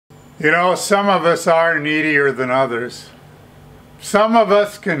You know, some of us are needier than others. Some of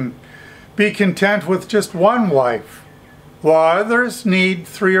us can be content with just one wife, while others need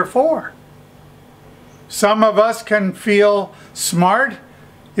 3 or 4. Some of us can feel smart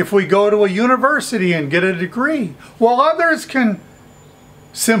if we go to a university and get a degree, while others can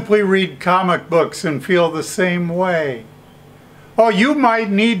simply read comic books and feel the same way. Oh, you might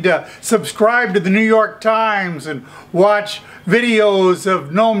need to subscribe to the New York Times and watch videos of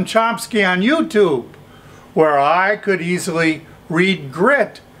Noam Chomsky on YouTube, where I could easily read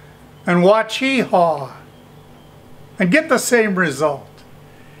Grit and watch Hee Haw and get the same result.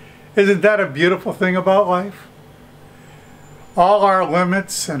 Isn't that a beautiful thing about life? All our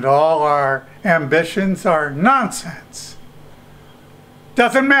limits and all our ambitions are nonsense.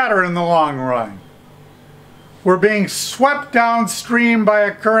 Doesn't matter in the long run. We're being swept downstream by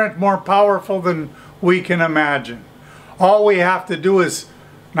a current more powerful than we can imagine. All we have to do is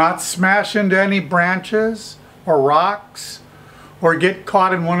not smash into any branches or rocks or get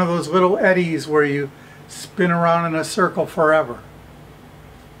caught in one of those little eddies where you spin around in a circle forever.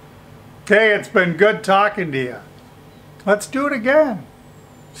 Hey, it's been good talking to you. Let's do it again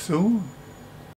soon.